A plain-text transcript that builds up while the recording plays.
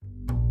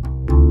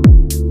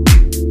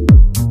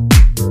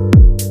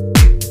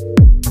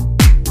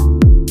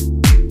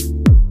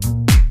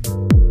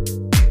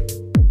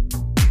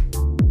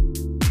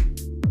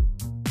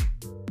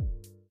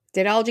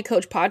Dateology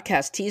Coach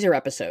podcast teaser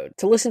episode.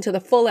 To listen to the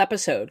full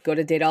episode, go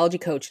to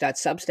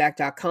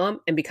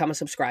dateologycoach.substack.com and become a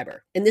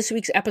subscriber. In this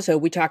week's episode,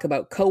 we talk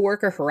about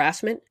coworker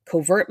harassment,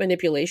 covert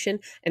manipulation,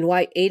 and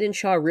why Aidan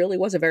Shaw really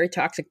was a very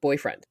toxic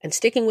boyfriend. And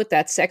sticking with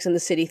that Sex and the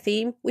City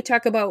theme, we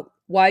talk about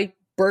why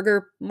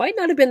Berger might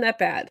not have been that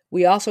bad.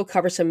 We also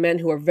cover some men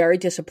who are very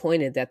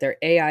disappointed that their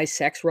AI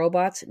sex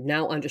robots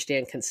now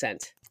understand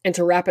consent. And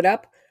to wrap it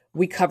up,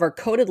 we cover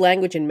coded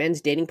language in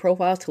men's dating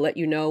profiles to let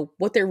you know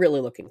what they're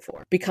really looking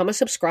for. Become a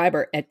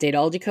subscriber at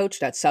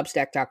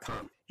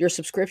dateologycoach.substack.com. Your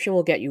subscription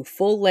will get you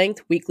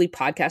full-length weekly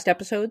podcast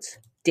episodes,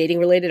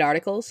 dating-related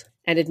articles,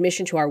 and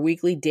admission to our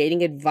weekly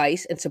dating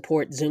advice and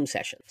support Zoom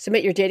session.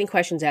 Submit your dating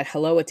questions at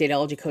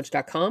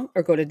hello@dateologycoach.com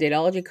or go to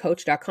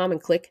dateologycoach.com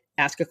and click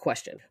Ask a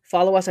Question.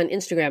 Follow us on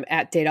Instagram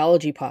at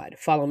DateologyPod.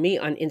 Follow me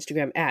on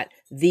Instagram at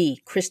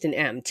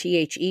 @TheChristanM,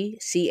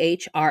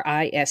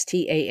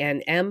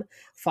 TheChristanM.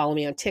 Follow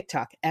me on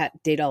TikTok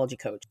at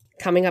DateologyCoach.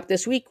 Coming up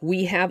this week,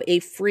 we have a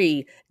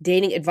free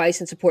dating advice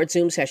and support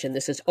Zoom session.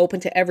 This is open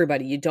to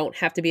everybody. You don't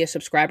have to be a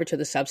subscriber to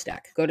the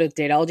Substack. Go to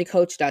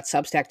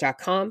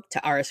dateologycoach.substack.com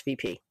to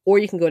RSVP. Or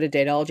you can go to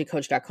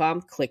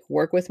dateologycoach.com, click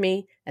Work With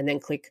Me, and then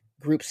click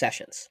Group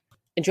Sessions.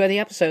 Enjoy the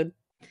episode.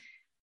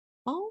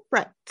 All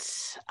right.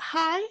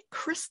 Hi,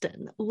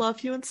 Kristen.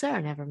 Love you and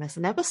Sarah. Never miss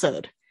an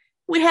episode.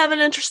 We have an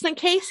interesting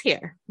case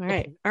here. All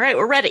right,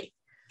 we're ready.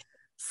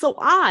 So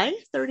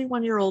I,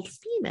 31-year-old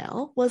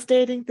female, was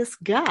dating this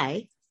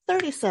guy,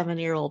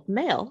 37-year-old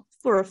male,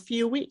 for a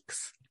few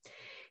weeks.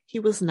 He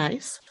was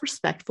nice,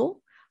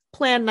 respectful,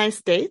 planned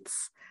nice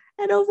dates,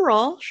 and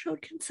overall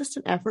showed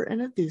consistent effort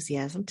and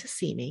enthusiasm to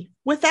see me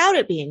without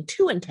it being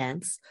too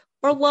intense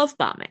or love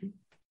bombing.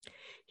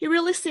 He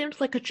really seemed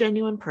like a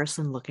genuine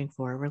person looking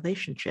for a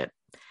relationship.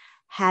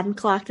 Hadn't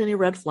clocked any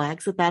red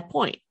flags at that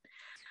point.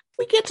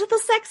 We get to the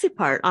sexy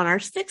part on our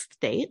 6th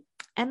date,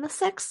 and the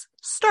sex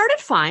started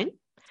fine.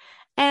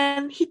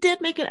 And he did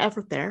make an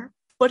effort there,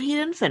 but he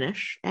didn't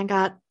finish and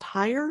got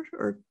tired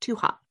or too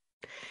hot.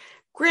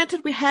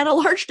 Granted, we had a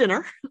large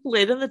dinner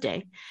late in the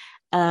day,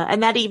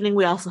 and that evening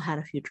we also had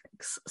a few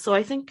drinks. So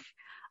I think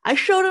I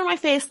showed in my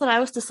face that I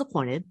was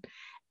disappointed,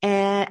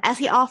 as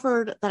he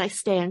offered that I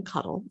stay and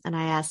cuddle, and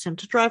I asked him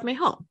to drive me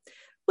home,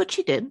 which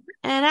he did.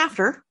 And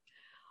after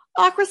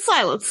awkward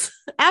silence,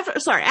 after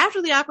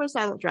the awkward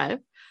silent drive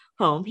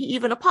home, he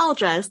even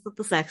apologized that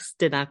the sex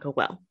did not go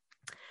well.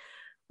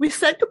 We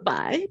said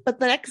goodbye, but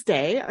the next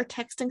day, our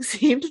texting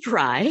seemed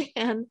dry,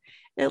 and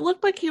it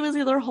looked like he was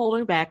either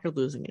holding back or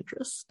losing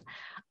interest.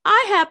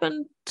 I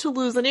happened to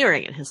lose an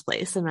earring at his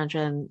place and I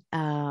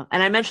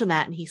mentioned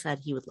that, and he said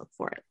he would look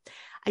for it.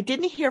 I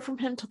didn't hear from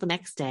him till the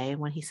next day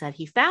when he said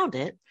he found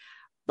it,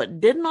 but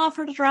didn't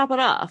offer to drop it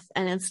off,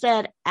 and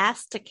instead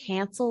asked to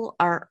cancel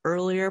our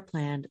earlier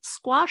planned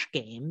squash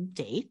game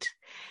date,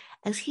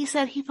 as he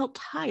said he felt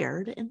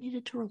tired and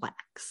needed to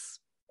relax.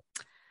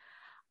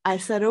 I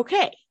said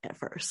okay at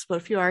first, but a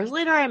few hours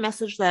later I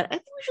messaged that I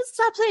think we should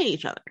stop seeing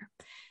each other,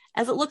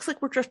 as it looks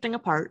like we're drifting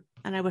apart,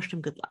 and I wished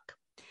him good luck.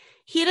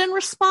 He didn't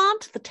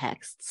respond to the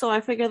text, so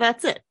I figure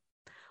that's it.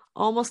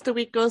 Almost a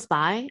week goes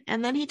by,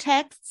 and then he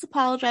texts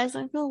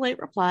apologizing for the late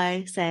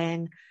reply,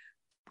 saying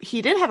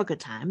he did have a good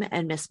time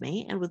and missed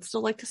me and would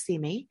still like to see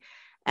me,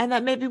 and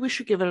that maybe we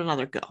should give it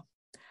another go.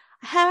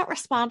 I haven't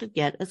responded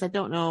yet, as I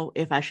don't know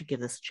if I should give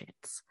this a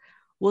chance.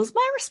 Was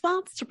my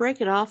response to break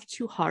it off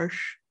too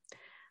harsh?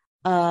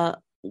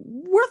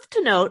 Worth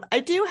to note, I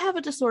do have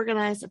a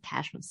disorganized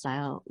attachment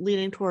style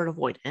leaning toward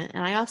avoidant,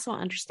 and I also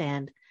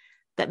understand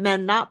that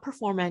men not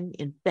performing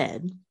in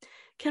bed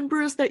can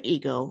bruise their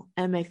ego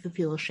and make them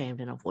feel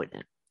ashamed and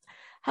avoidant.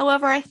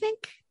 However, I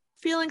think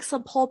feeling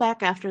some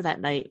pullback after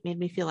that night made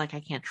me feel like I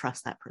can't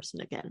trust that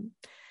person again.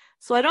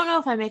 So I don't know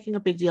if I'm making a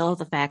big deal of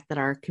the fact that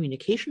our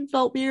communication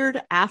felt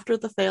weird after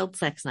the failed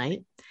sex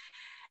night,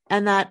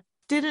 and that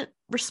didn't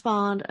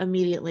respond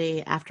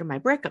immediately after my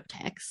breakup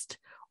text.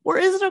 Or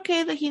is it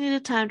okay that he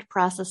needed time to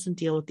process and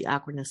deal with the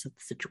awkwardness of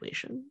the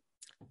situation?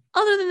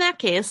 Other than that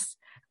case,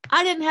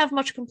 I didn't have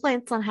much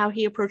complaints on how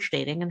he approached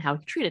dating and how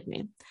he treated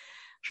me.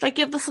 Should I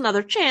give this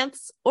another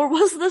chance, or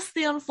was this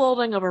the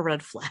unfolding of a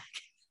red flag?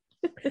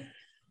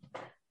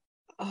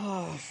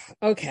 Oh,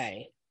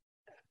 okay.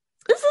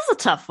 This is a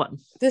tough one.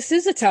 This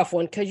is a tough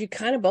one because you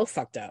kind of both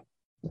fucked up.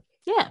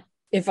 Yeah.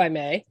 If I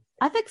may.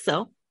 I think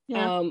so.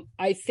 Yeah.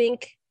 I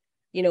think,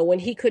 when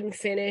he couldn't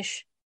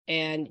finish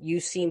and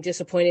you seem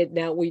disappointed.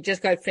 Now, we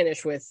just got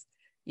finished with,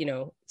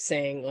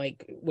 saying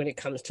like when it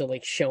comes to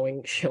like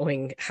showing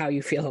how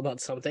you feel about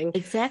something.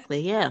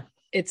 Exactly. Yeah.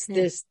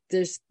 There's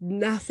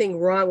nothing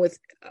wrong with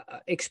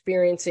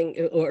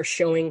experiencing or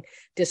showing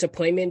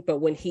disappointment. But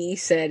when he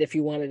said, if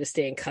you wanted to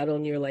stay and cuddle,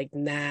 and you're like,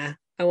 nah,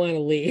 I want to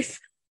leave.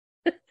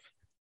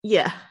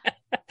 Yeah.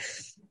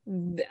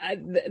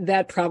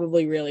 That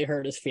probably really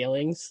hurt his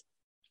feelings.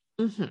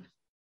 Mm-hmm.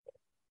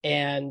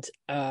 And,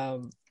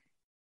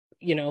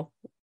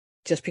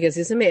 just because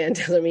he's a man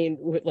doesn't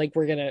mean like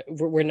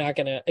we're not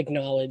gonna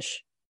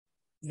acknowledge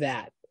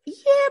that.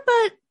 Yeah,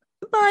 but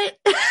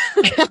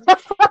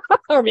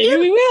or maybe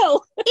we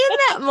will. In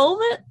that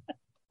moment,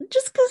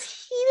 just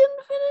because he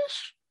didn't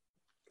finish,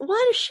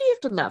 why does she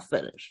have to not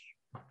finish?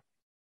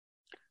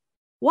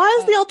 Why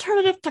is the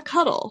alternative to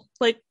cuddle?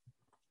 Like,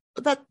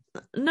 that,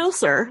 no,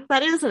 sir,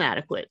 that is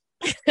inadequate.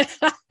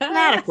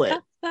 Inadequate.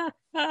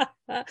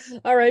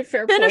 All right,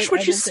 fair point. Finish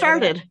what you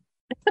started.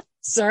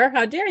 Sir,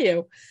 how dare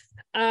you?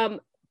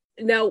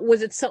 Now,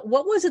 was it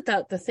what was it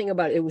that the thing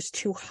about it was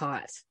too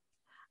hot?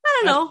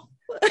 I don't know.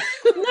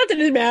 Not that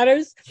it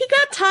matters. He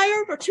got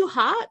tired or too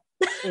hot.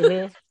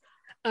 Mm-hmm.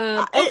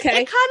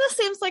 Okay. It kind of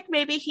seems like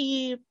maybe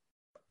he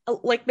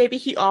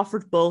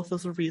offered both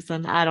as a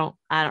reason. I don't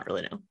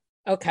really know.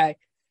 Okay.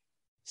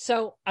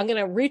 So I'm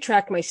going to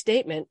retract my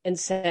statement and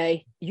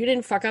say you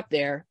didn't fuck up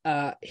there.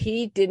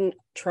 He didn't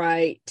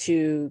try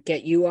to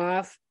get you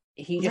off.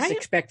 He just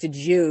expected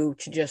you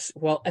to just,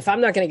 well, if I'm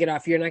not going to get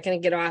off, you're not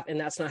going to get off. And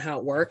that's not how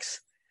it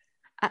works.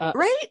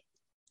 Right.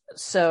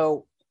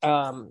 So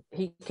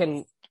he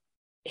can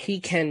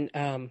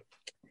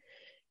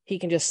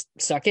just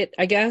suck it,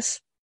 I guess.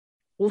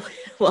 Well,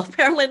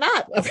 apparently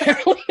not.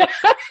 Apparently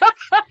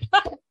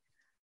not.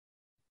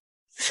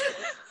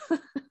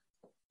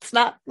 It's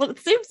not what it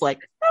seems like.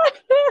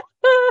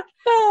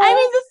 I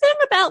mean, the thing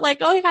about like,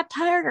 oh, he got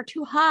tired or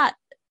too hot,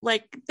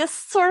 like this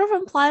sort of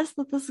implies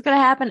that this is going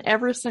to happen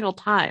every single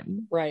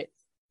time. Right.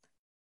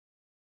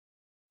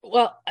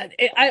 Well,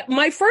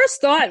 my first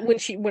thought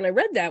when I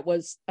read that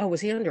was, oh, was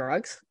he on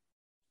drugs?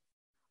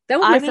 That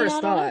was my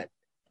first thought.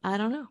 I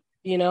don't know.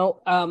 You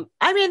know,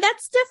 I mean,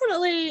 that's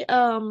definitely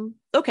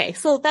okay.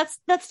 So that's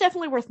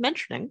definitely worth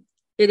mentioning.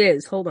 It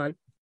is. Hold on.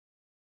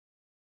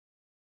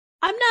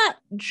 I'm not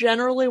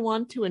generally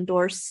one to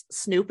endorse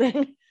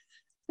snooping,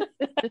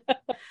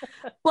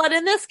 but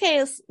in this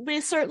case, we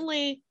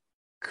certainly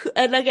could,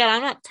 and again,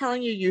 I'm not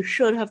telling you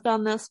should have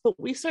done this, but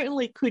we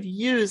certainly could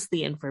use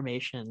the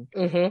information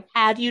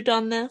had you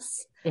done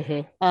this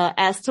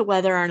as to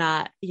whether or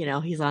not,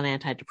 he's on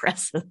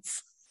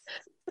antidepressants.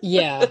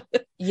 Yeah.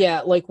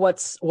 Like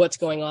what's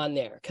going on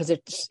there? Because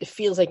it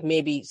feels like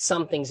maybe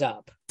something's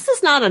up. This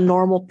is not a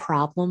normal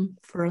problem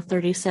for a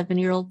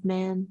 37-year-old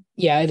man.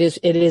 Yeah, it is.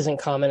 It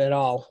isn't common at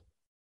all.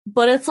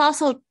 But it's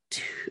also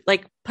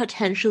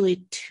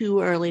potentially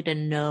too early to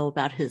know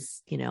about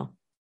his,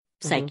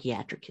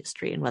 psychiatric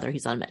history and whether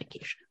he's on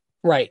medication.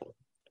 Right.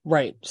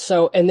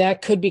 So, and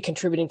that could be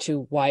contributing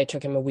to why it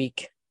took him a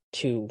week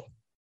to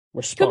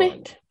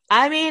respond.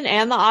 I mean,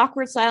 and the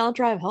awkward silent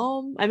drive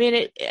home. I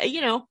mean,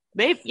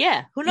 maybe,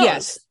 yeah, who knows?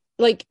 Yes.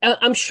 Like,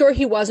 I'm sure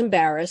he was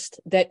embarrassed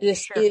that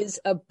this is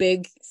a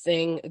big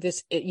thing.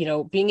 This,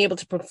 being able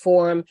to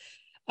perform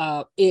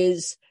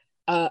is,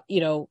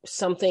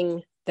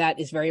 something that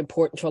is very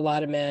important to a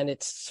lot of men.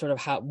 It's sort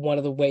of one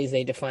of the ways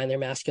they define their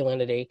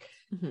masculinity.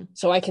 Mm-hmm.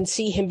 So I can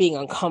see him being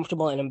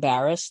uncomfortable and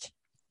embarrassed.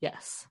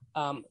 Yes.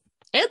 And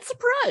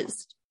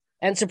surprised.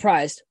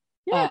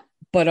 Yeah.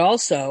 But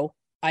also,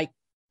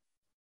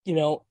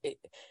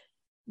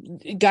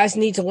 guys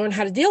need to learn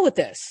how to deal with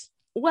this.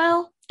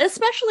 Well,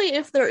 especially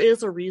if there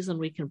is a reason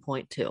we can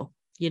point to.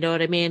 You know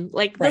what I mean?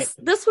 Like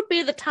this would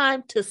be the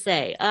time to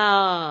say,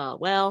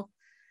 well,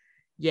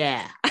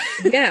 yeah.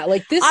 Yeah,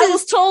 like this I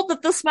was told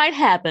that this might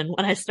happen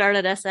when I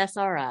started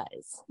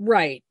SSRIs.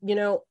 Right.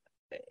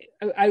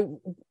 I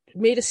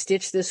made a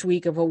stitch this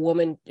week of a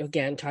woman,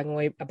 again,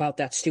 talking about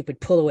that stupid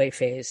pull away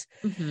phase.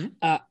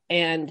 Mm-hmm.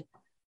 And,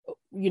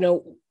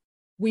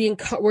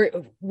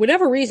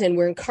 whatever reason,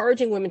 we're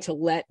encouraging women to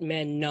let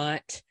men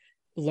not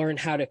learn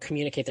how to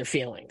communicate their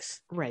feelings.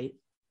 Right.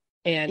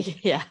 And,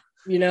 yeah,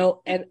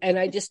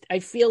 and I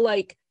feel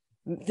like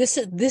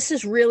this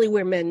is really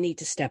where men need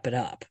to step it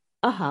up.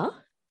 Uh-huh.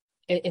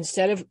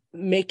 Instead of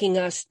making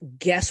us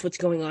guess what's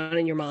going on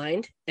in your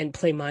mind and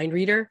play mind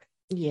reader,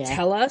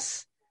 tell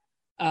us,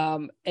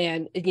 and,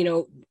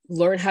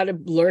 learn how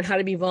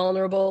to be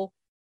vulnerable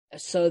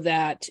so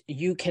that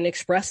you can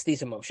express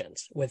these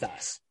emotions with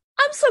us.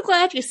 I'm so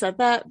glad you said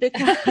that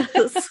because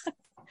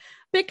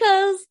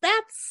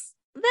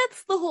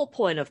that's the whole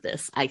point of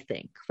this, I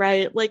think,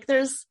 right? Like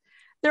there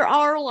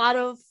are a lot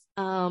of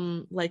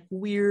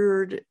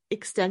weird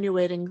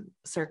extenuating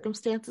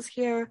circumstances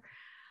here,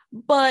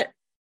 but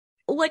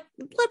like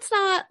let's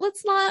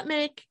not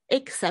make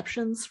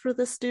exceptions for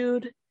this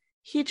dude.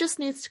 He just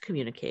needs to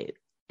communicate,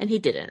 and he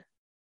didn't.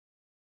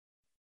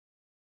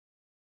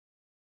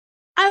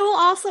 I will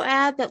also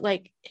add that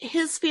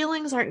his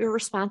feelings aren't your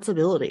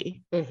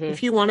responsibility. Mm-hmm.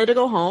 If you wanted to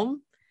go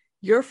home,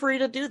 you're free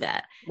to do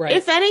that. Right.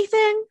 If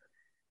anything,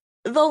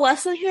 the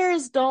lesson here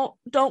is don't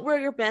wear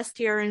your best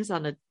earrings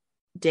on a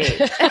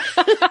date.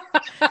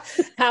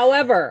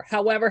 However,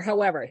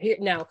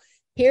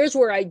 here's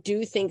where I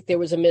do think there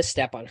was a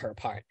misstep on her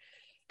part.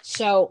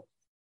 So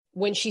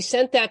when she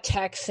sent that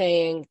text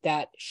saying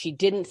that she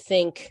didn't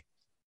think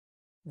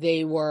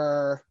they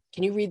were,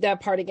 can you read that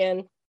part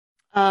again?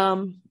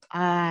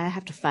 I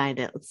have to find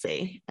it. Let's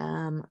see.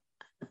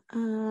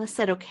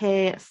 Said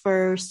okay at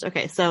first.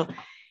 Okay, so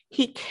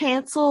he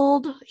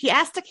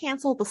asked to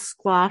cancel the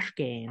squash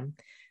game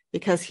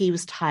because he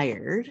was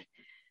tired.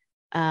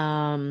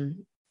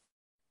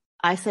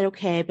 I said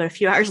okay, but a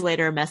few hours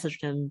later, I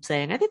messaged him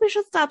saying, I think we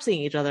should stop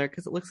seeing each other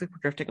because it looks like we're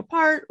drifting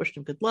apart. Wished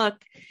him good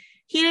luck.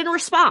 He didn't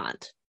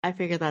respond. I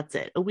figured that's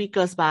it. A week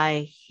goes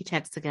by. He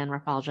texts again,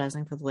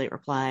 apologizing for the late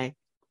reply,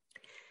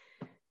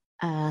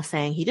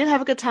 saying he did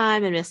have a good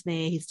time and missed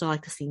me. He'd still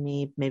like to see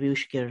me. Maybe we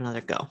should give it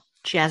another go.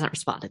 She hasn't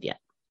responded yet.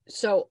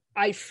 So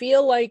I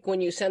feel like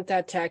when you sent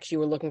that text, you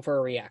were looking for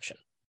a reaction.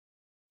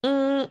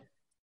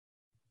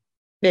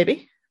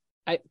 Maybe.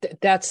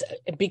 That's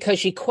because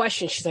she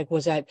questioned. She's like,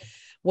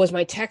 was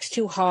my text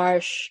too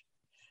harsh?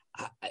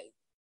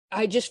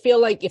 I just feel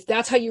like if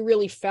that's how you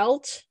really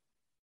felt,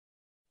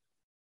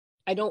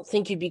 I don't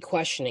think you'd be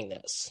questioning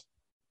this.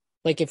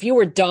 Like if you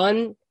were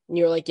done and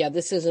you're like, yeah,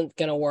 this isn't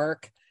going to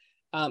work,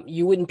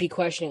 you wouldn't be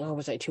questioning, oh,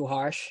 was I too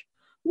harsh?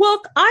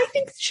 Well, I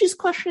think she's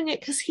questioning it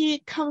because he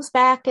comes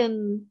back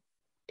and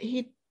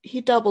he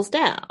doubles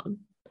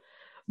down.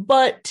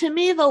 But to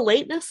me, the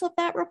lateness of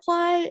that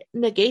reply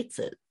negates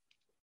it.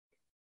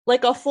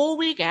 Like a full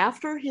week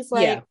after, he's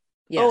like, yeah.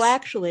 Yes. Oh,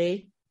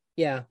 actually,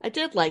 yeah, I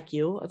did like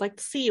you. I'd like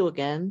to see you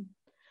again.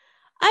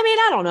 I mean,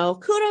 I don't know.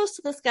 Kudos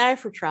to this guy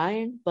for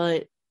trying,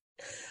 but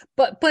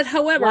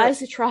however, why is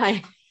he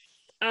trying?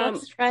 Why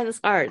is he trying this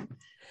hard?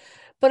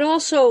 But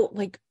also,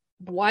 like,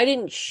 why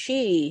didn't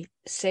she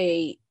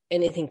say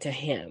anything to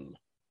him?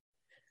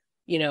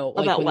 You know,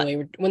 like about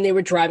when they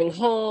were driving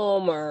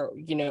home, or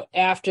you know,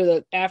 after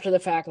the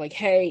fact, like,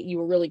 hey, you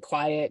were really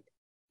quiet.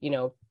 You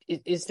know,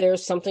 is there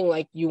something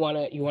like you want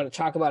to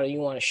talk about or you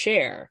want to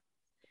share?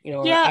 You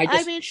know, yeah,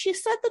 I mean, she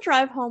said the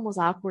drive home was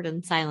awkward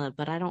and silent,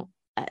 but I don't.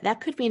 That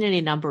could mean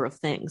any number of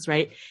things,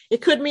 right?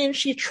 It could mean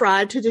she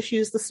tried to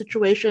diffuse the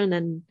situation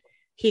and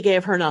he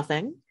gave her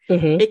nothing.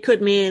 Mm-hmm. It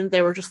could mean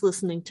they were just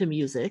listening to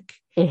music.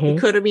 Mm-hmm. It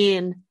could have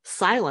been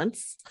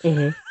silence.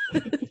 Mm-hmm.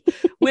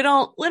 we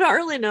don't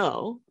really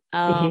know.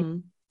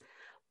 But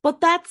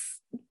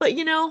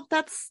you know,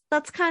 that's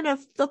kind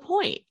of the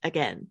point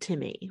again to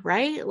me,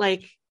 right?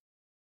 Like,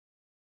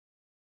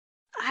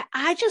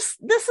 I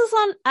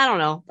don't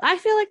know. I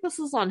feel like this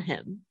is on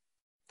him.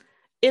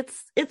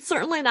 It's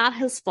certainly not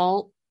his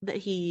fault that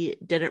he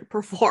didn't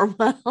perform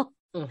well.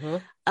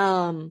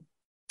 Mm-hmm.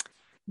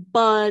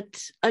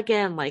 But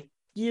again, like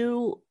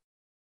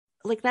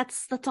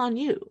that's on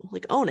you.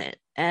 Like, own it.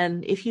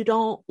 And if you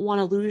don't want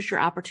to lose your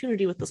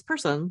opportunity with this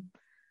person,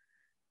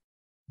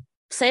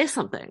 say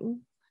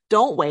something.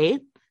 Don't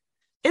wait.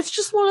 It's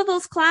just one of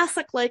those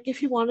classic, like, if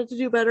he wanted to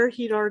do better,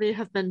 he'd already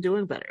have been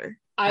doing better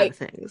kind of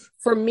things.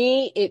 For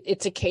me,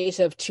 it's a case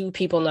of two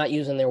people not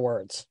using their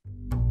words.